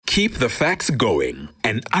Keep the Facts Going,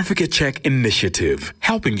 an Africa Check initiative,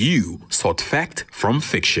 helping you sort fact from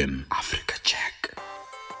fiction. Africa Check.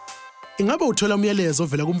 Ingabe uthola umyalezo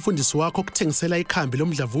ovela kumfundisi wakho okuthengisela ikhambi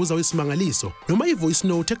lomdlavuza wesimangaliso noma ivoice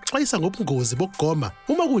note exwayisa ngobungozi bokugoma?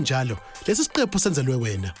 Uma kunjalo, lesi siqephu senzelwe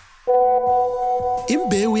wena.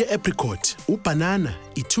 Imbewu ye-apricot, ubanana,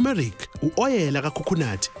 iturmeric, uoyela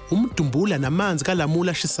kakhukhunati, umdumbula namanzi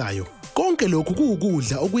kalamula ashisayo. Konke lokhu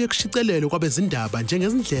kuwukudla okuye kushicelelwe kwabezindaba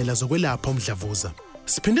njengezindlela zokwelapha umdlavuza.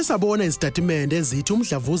 Siphinde sabona izitatimende ezithi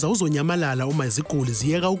umdlavuza uzonyamalala uma iziguli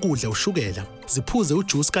ziyeka ukudla ushukela, ziphuze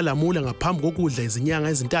ujuice kalamula ngaphambi kokudla izinyanga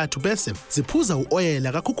ezintathu bese ziphuza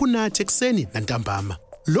uoyela kakhukhunati ekseni nantambama.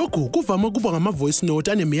 Lokhu kuvame ukuba ngama-voice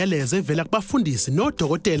note anemiyalezo evela kubafundisi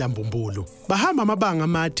nodokotela mbumbulu. Bahamba amabanga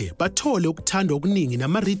amade, bathole ukuthandwa okuningi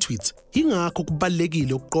nama-retweets. Ingakho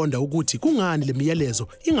kubalulekile ukuqonda ukuthi kungani le miyalezo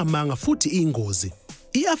ingamanga futhi iyingozi.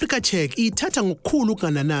 I-Africa Check ithatha ngokukhulu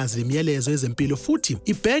ukungananazi le miyalezo yezempilo futhi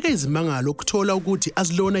ibheka izimangalo ukuthola ukuthi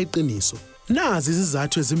azilona iqiniso. Nazi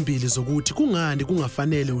izizathu ezimbili zokuthi kungani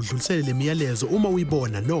kungafanele udlulisele le miyalezo uma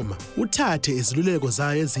uyibona noma uthathe iziluleko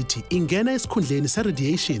zayo ezithi ingena esikhundleni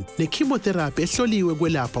se-radiation ne-chemotherapy ehloliwe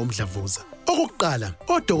kwelapha umdlavuza. Okokuqala,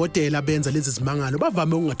 odokotela benza lezi zimangalo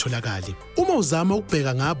bavame ukungatholakali. Uma uzama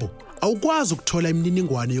ukubheka ngabo, awukwazi ukuthola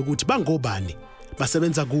imininingwane yokuthi bangobani,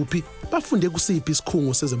 basebenza kuphi, bafunde kusiphi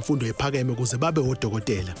isikhungo sezemfundo ephakeme ukuze babe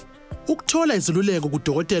odokotela. Ukuthola iziluleko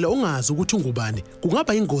kudokotela ongazi ukuthi ungubani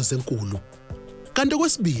kungaba ingozi enkulu. Kanti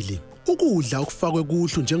okwesibili, ukudla okufakwe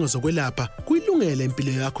kuhlu njengezokwelapha kuyilungela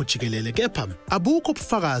impilo yakho jikelele, kepha abukho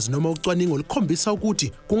ubufakazi noma ucwaningo olukhombisa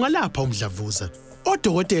ukuthi kungalapha umdlavuza.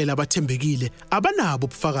 Odokotela abathembekile abanabo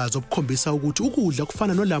ubufakazi obukhombisa ukuthi ukudla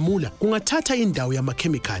okufana nolamula kungathatha indawo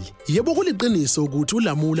yamakhemikhali. Yebo kuliqiniso ukuthi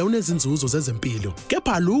ulamula unezinzuzo zezempilo,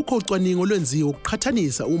 kepha alukho ucwaningo olwenziwe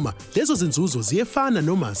ukuqhathanisa uma lezo zinzuzo ziyefana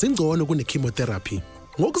noma zingcono kune-chemotherapy.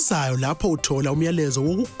 Ngokuzayo lapho uthola umyalezo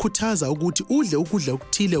wokukukhuthaza ukuthi udle ukudla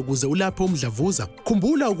okuthile ukuze ulaphe umdlavuza,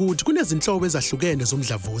 khumbula ukuthi kunezinhlobo ezahlukene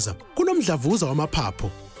zomdlavuza. Kunomdlavuza wamaphaphu,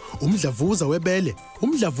 umdlavuza webele,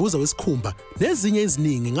 umdlavuza wesikhumba nezinye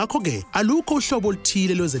eziningi. Ngakho-ke alukho uhlobo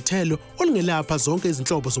oluthile lwezethelo olungelapha zonke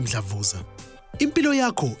izinhlobo zomdlavuza. Impilo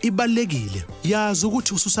yakho ibalulekile. Yazi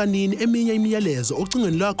ukuthi ususa nini eminye imiyalezo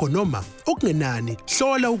ocingweni lwakho noma okungenani.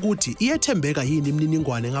 Hlola ukuthi iyethembeka yini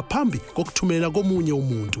imininingwane ngaphambi kokuthumela komunye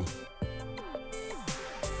umuntu.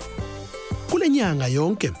 Kule nyanga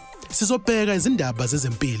yonke sizobheka izindaba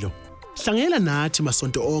zezempilo. Hlangela nathi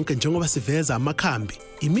masonto onke njengoba siveza amakhambi,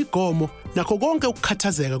 imigomo nakho konke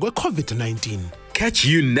ukukhathazeka kwe-COVID-19. Catch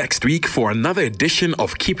you next week for another edition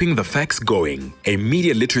of Keeping the Facts Going, a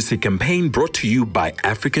media literacy campaign brought to you by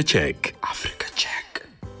Africa Check. Africa Check.